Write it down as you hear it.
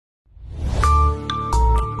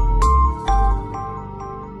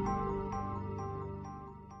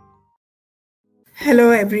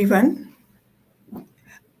Hello, everyone.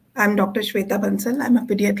 I'm Dr. Shweta Bansal. I'm a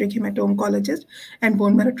pediatric hemato-oncologist and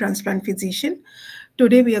bone marrow transplant physician.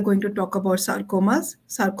 Today, we are going to talk about sarcomas.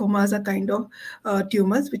 Sarcomas are kind of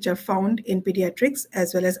tumors which are found in pediatrics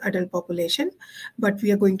as well as adult population. But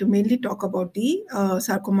we are going to mainly talk about the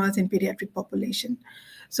sarcomas in pediatric population.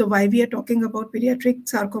 So why we are talking about pediatric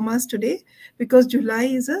sarcomas today? Because July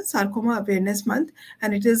is a sarcoma awareness month,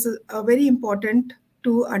 and it is very important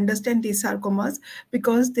to understand these sarcomas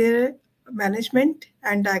because their management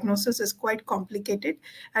and diagnosis is quite complicated,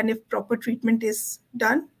 and if proper treatment is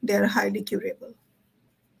done, they are highly curable.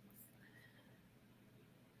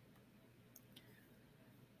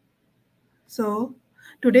 So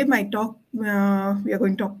today my talk, we are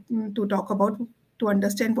going to talk about to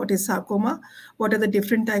understand what is sarcoma, what are the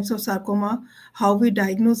different types of sarcoma, how we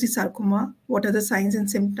diagnose the sarcoma, what are the signs and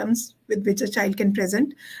symptoms with which a child can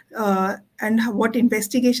present, and what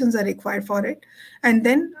investigations are required for it. And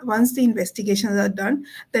then once the investigations are done,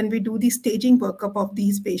 then we do the staging workup of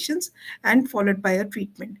these patients and followed by a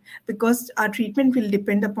treatment, because our treatment will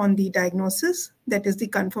depend upon the diagnosis, that is the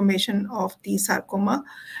confirmation of the sarcoma.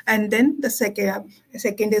 And then the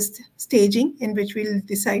second is staging, in which we'll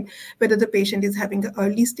decide whether the patient is having an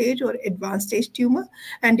early stage or advanced stage tumor,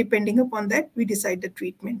 and depending upon that we decide the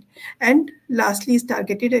treatment. And lastly is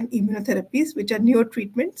targeted and immunotherapies, which are newer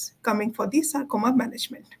treatments coming for the sarcoma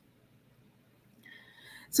management.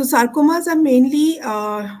 So sarcomas are mainly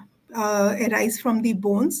arise from the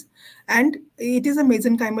bones, and it is a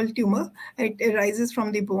mesenchymal tumor. It arises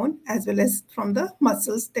from the bone as well as from the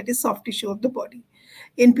muscles, that is soft tissue of the body.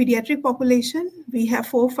 In pediatric population, we have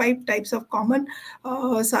 4 or 5 types of common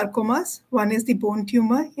sarcomas. One is the bone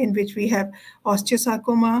tumor, in which we have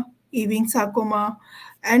osteosarcoma, Ewing sarcoma,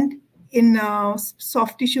 and in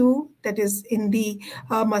soft tissue, that is in the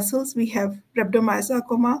muscles, we have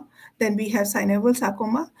rhabdomyosarcoma, then we have synovial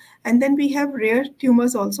sarcoma, and then we have rare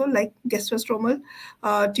tumors also like gastrostromal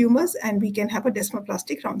tumors, and we can have a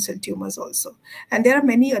desmoplastic round cell tumors also. And there are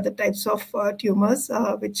many other types of tumors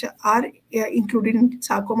which are included in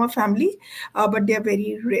sarcoma family, but they are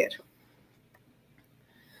very rare.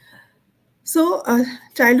 So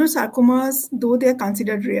childhood sarcomas, though they are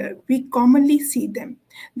considered rare, we commonly see them.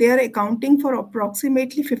 They are accounting for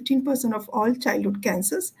approximately 15% of all childhood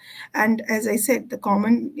cancers. And as I said, the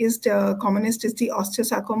commonest is the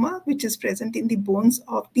osteosarcoma, which is present in the bones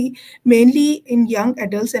of mainly in young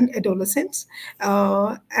adults and adolescents.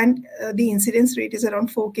 The incidence rate is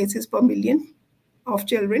around 4 cases per million of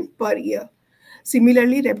children per year.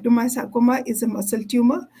 Similarly, rhabdomyosarcoma is a muscle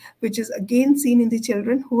tumor, which is again seen in the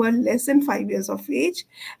children who are less than 5 years of age,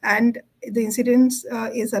 and the incidence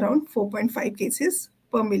is around 4.5 cases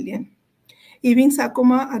per million. Ewing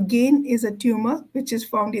sarcoma again is a tumor which is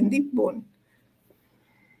found in the bone.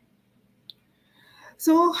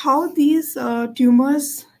 So how these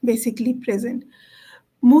tumors basically present?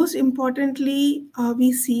 Most importantly,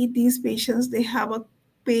 we see these patients, they have a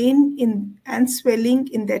pain and swelling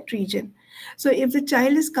in that region. So if the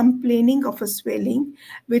child is complaining of a swelling,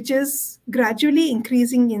 which is gradually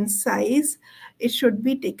increasing in size, it should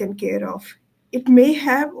be taken care of. It may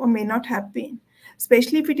have or may not have pain.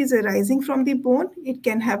 Especially if it is arising from the bone, it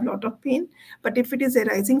can have a lot of pain. But if it is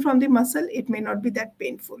arising from the muscle, it may not be that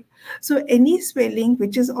painful. So any swelling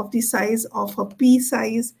which is of the size of a pea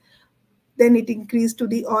size, then it increased to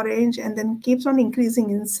the orange and then keeps on increasing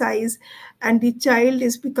in size, and the child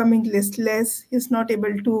is becoming listless, is not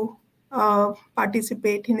able to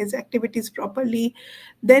participate in his activities properly,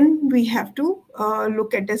 then we have to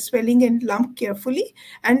look at the swelling and lump carefully,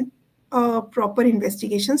 and proper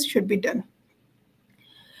investigations should be done.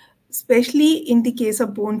 Especially in the case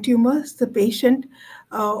of bone tumors, the patient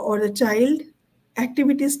or the child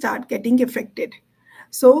activities start getting affected.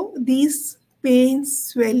 So these pains,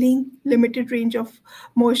 swelling, limited range of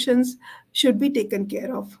motions should be taken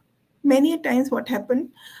care of. Many times what happens,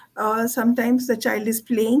 sometimes the child is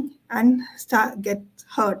playing and gets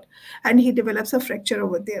hurt, and he develops a fracture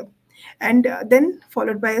over there, and then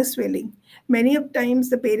followed by a swelling. Many of times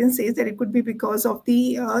the parents say that it could be because of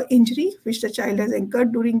the injury which the child has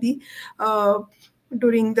incurred during the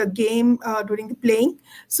game, during the playing.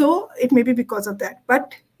 So it may be because of that,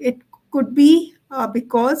 but it could be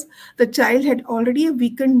because the child had already a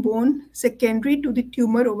weakened bone secondary to the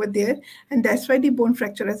tumor over there, and that's why the bone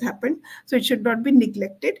fracture has happened. So it should not be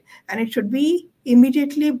neglected, and it should be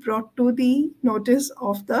immediately brought to the notice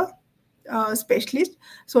of the specialist,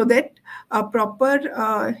 so that a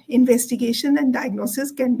proper investigation and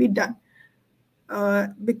diagnosis can be done.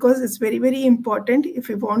 Because it's very, very important, if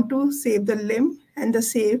we want to save the limb and the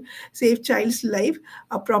save child's life,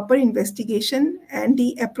 a proper investigation and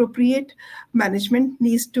the appropriate management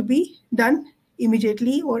needs to be done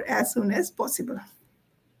immediately or as soon as possible.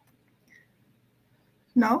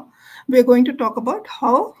 Now, we are going to talk about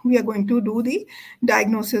how we are going to do the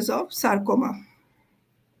diagnosis of sarcoma.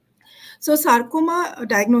 So sarcoma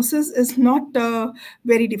diagnosis is not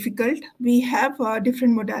very difficult. We have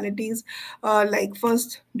different modalities, like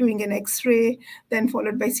first doing an X-ray, then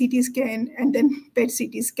followed by CT scan, and then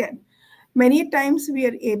PET-CT scan. Many times we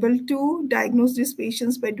are able to diagnose these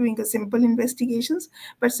patients by doing a simple investigations,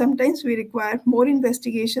 but sometimes we require more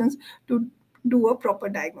investigations to do a proper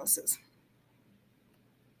diagnosis.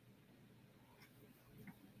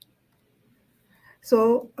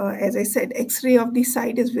 So as I said, X-ray of the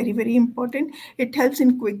site is very, very important. It helps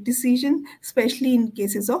in quick decision, especially in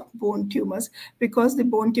cases of bone tumors, because the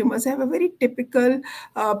bone tumors have a very typical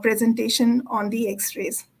presentation on the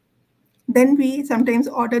X-rays. Then we sometimes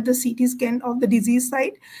order the CT scan of the disease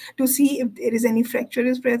site to see if there is any fracture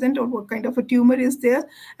is present or what kind of a tumor is there.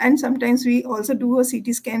 And sometimes we also do a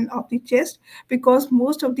CT scan of the chest, because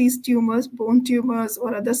most of these tumors, bone tumors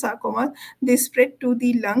or other sarcomas, they spread to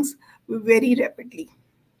the lungs very rapidly.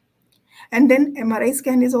 And then MRI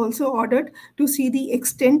scan is also ordered to see the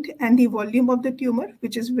extent and the volume of the tumor,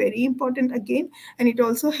 which is very important again. And it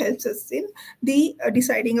also helps us in the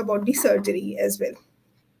deciding about the surgery as well.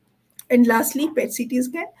 And lastly, PET-CT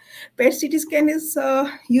scan. PET-CT scan is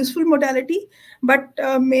a useful modality, but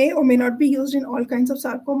may or may not be used in all kinds of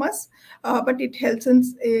sarcomas, but it helps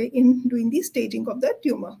us in doing the staging of the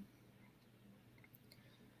tumor.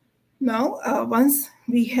 Now, once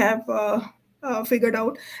we have figured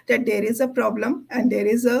out that there is a problem and there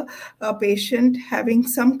is a patient having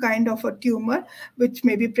some kind of a tumor which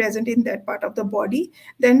may be present in that part of the body,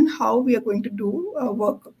 then how we are going to do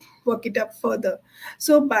work it up further.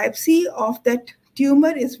 So biopsy of that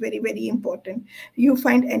tumor is very, very important. You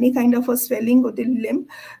find any kind of a swelling of the limb,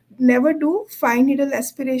 never do fine needle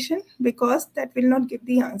aspiration, because that will not give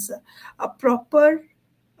the answer. A proper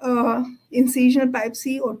incisional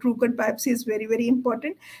biopsy or true cut biopsy is very, very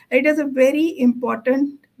important. It is a very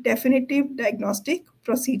important definitive diagnostic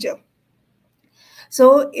procedure.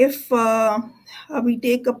 So if we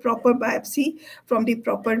take a proper biopsy from the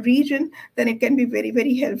proper region, then it can be very,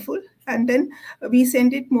 very helpful. And then we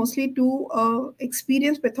send it mostly to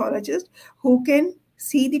experienced pathologist who can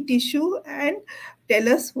see the tissue and tell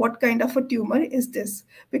us what kind of a tumor is this,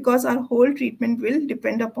 because our whole treatment will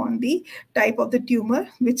depend upon the type of the tumor,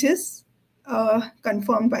 which is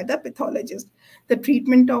confirmed by the pathologist. The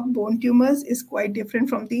treatment of bone tumors is quite different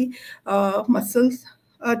from the muscles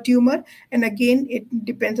tumor, and again it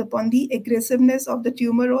depends upon the aggressiveness of the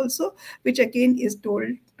tumor also, which again is told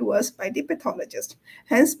to us by the pathologist.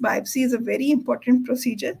 Hence biopsy is a very important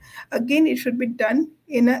procedure. Again, it should be done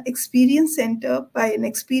in an experienced center by an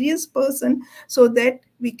experienced person, so that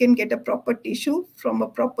we can get a proper tissue from a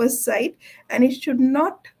proper site, and it should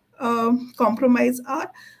not compromise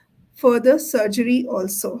our further surgery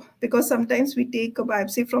also, because sometimes we take a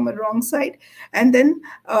biopsy from a wrong side, and then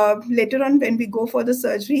later on when we go for the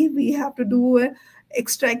surgery, we have to do an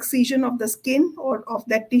extra excision of the skin or of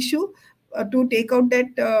that tissue to take out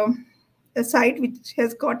that site which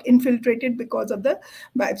has got infiltrated because of the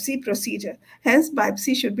biopsy procedure. Hence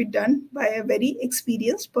biopsy should be done by a very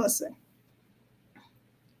experienced person.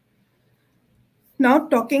 Now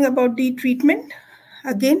talking about the treatment,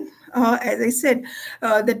 again, as I said,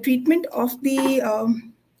 the treatment of the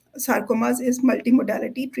sarcomas is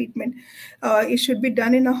multimodality treatment. It should be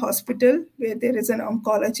done in a hospital where there is an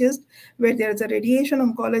oncologist, where there is a radiation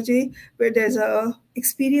oncology, where there's a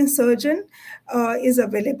experienced surgeon is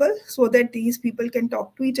available, so that these people can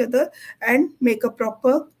talk to each other and make a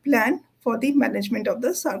proper plan for the management of the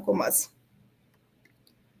sarcomas.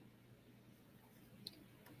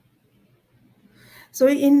 So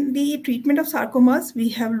in the treatment of sarcomas, we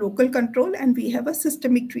have local control and we have a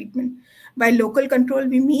systemic treatment. By local control,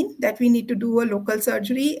 we mean that we need to do a local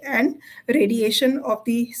surgery and radiation of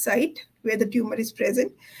the site where the tumor is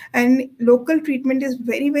present. And local treatment is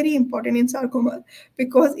very, very important in sarcoma,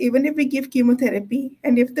 because even if we give chemotherapy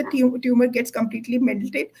and if the tumor gets completely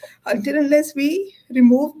melted, until unless we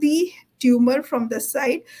remove the tumor from the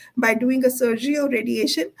site by doing a surgery or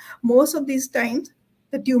radiation, most of these times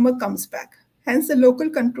the tumor comes back. Hence, the local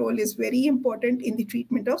control is very important in the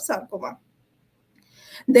treatment of sarcoma.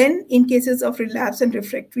 Then, in cases of relapse and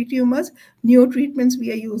refractory tumors, new treatments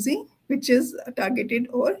we are using, which is targeted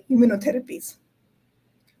or immunotherapies.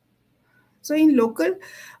 So, in local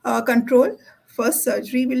control, first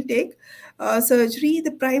surgery will take. Surgery,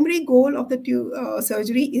 the primary goal of the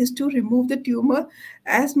surgery is to remove the tumor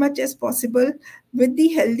as much as possible with the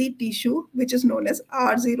healthy tissue, which is known as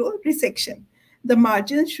R0 resection. The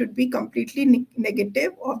margin should be completely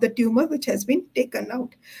negative of the tumor which has been taken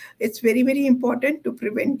out. It's very, very important to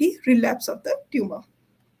prevent the relapse of the tumor.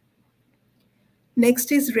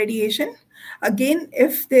 Next is radiation. Again,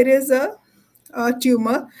 if there is a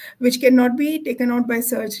tumor which cannot be taken out by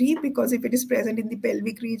surgery, because if it is present in the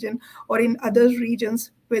pelvic region or in other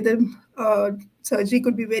regions where the surgery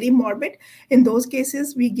could be very morbid, in those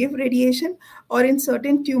cases we give radiation. Or in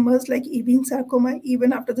certain tumors like even sarcoma,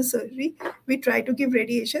 even after the surgery, we try to give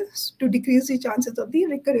radiation to decrease the chances of the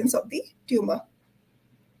recurrence of the tumor.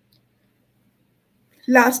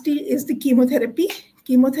 Lastly is the chemotherapy.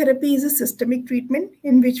 Chemotherapy is a systemic treatment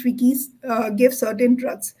in which we give certain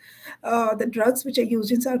drugs. The drugs which are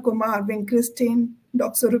used in sarcoma are vincristine,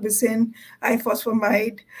 doxorubicin,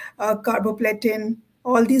 ifosfamide, carboplatin.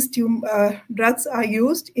 All these drugs are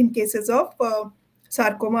used in cases of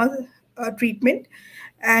sarcoma treatment.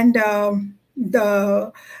 And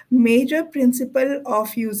the major principle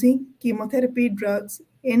of using chemotherapy drugs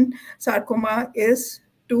in sarcoma is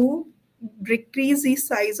to decrease the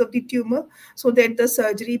size of the tumor so that the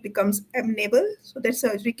surgery becomes amenable, so that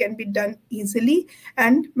surgery can be done easily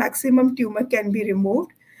and maximum tumor can be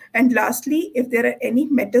removed. And lastly, if there are any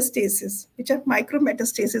metastases, which are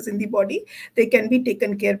micrometastases in the body, they can be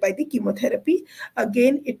taken care by the chemotherapy.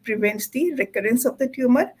 Again, it prevents the recurrence of the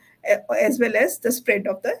tumor as well as the spread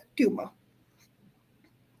of the tumor.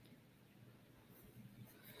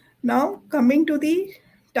 Now, coming to the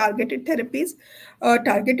targeted therapies.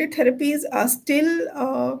 Targeted therapies are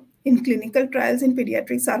still in clinical trials in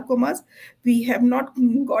pediatric sarcomas. We have not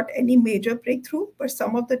got any major breakthrough, but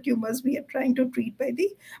some of the tumors we are trying to treat by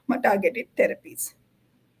the targeted therapies.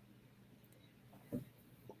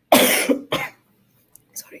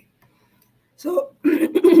 Sorry. So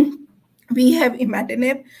we have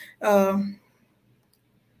imatinib,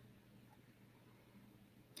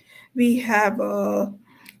 we have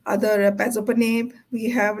other pazopanib, we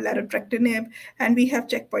have larotrectinib, and we have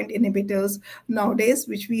checkpoint inhibitors nowadays,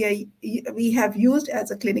 which we have used as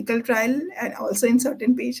a clinical trial and also in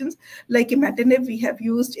certain patients. Like imatinib, we have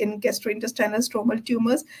used in gastrointestinal stromal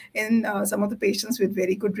tumors in some of the patients with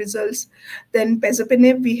very good results. Then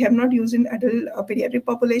pazopanib, we have not used in adult pediatric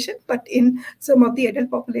population, but in some of the adult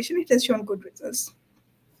population, it has shown good results.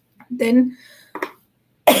 Then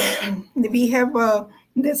we have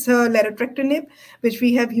this larotrectinib, which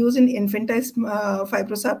we have used in infantile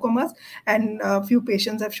fibrosarcomas, and a few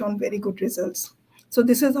patients have shown very good results. So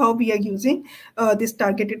this is how we are using these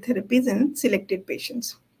targeted therapies in selected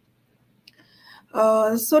patients.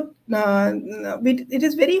 It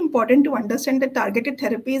is very important to understand that targeted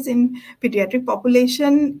therapies in pediatric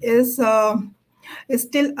population is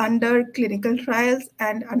still under clinical trials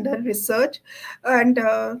and under research, and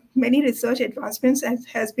many research advancements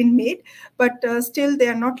has been made, but still they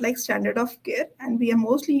are not like standard of care, and we are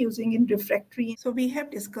mostly using in refractory. So we have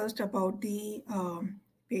discussed about the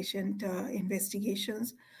patient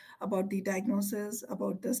investigations, about the diagnosis,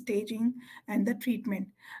 about the staging and the treatment.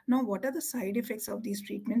 Now, what are the side effects of these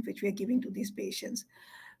treatment which we are giving to these patients?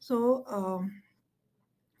 So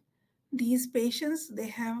these patients, they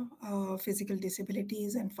have physical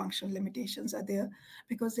disabilities and functional limitations are there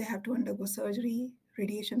because they have to undergo surgery,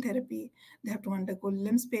 radiation therapy, they have to undergo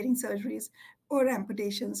limb sparing surgeries or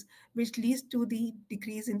amputations, which leads to the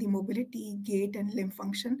decrease in the mobility, gait, and limb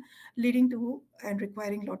function, leading to and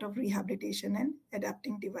requiring a lot of rehabilitation and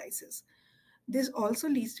adapting devices. This also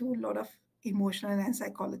leads to a lot of emotional and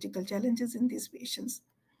psychological challenges in these patients.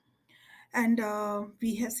 And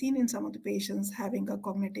we have seen in some of the patients having a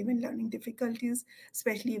cognitive and learning difficulties,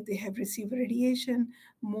 especially if they have received radiation,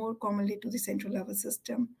 more commonly to the central nervous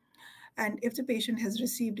system. And if the patient has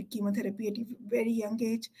received chemotherapy at a very young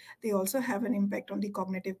age, they also have an impact on the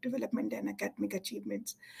cognitive development and academic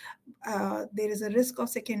achievements. There is a risk of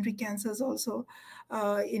secondary cancers also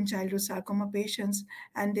in childhood sarcoma patients,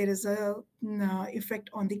 and there is a effect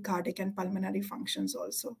on the cardiac and pulmonary functions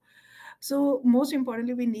also. So most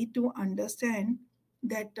importantly, we need to understand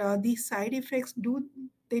that these side effects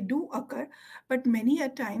do occur, but many a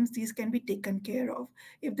times these can be taken care of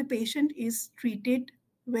if the patient is treated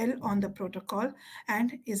well on the protocol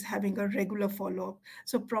and is having a regular follow-up.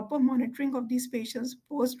 So proper monitoring of these patients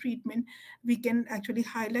post-treatment, we can actually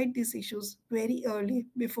highlight these issues very early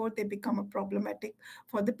before they become a problematic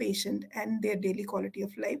for the patient and their daily quality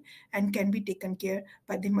of life, and can be taken care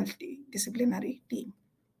by the multidisciplinary team.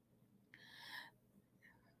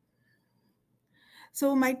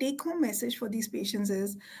 So my take-home message for these patients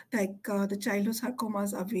is like the childhood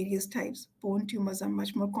sarcomas are various types. Bone tumors are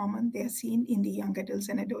much more common. They are seen in the young adults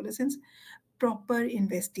and adolescents. Proper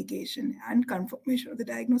investigation and confirmation of the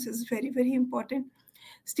diagnosis is very, very important.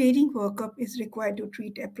 Staging workup is required to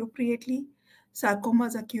treat appropriately.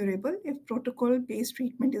 Sarcomas are curable if protocol-based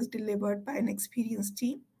treatment is delivered by an experienced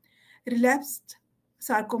team. Relapsed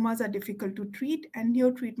sarcomas are difficult to treat, and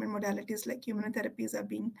new treatment modalities like immunotherapies are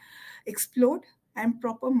being explored, and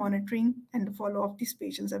proper monitoring and follow of these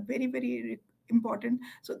patients are very, very important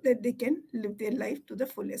so that they can live their life to the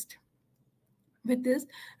fullest. With this,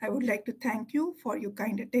 I would like to thank you for your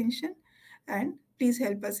kind attention, and please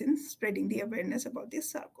help us in spreading the awareness about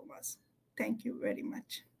these sarcomas. Thank you very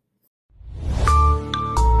much.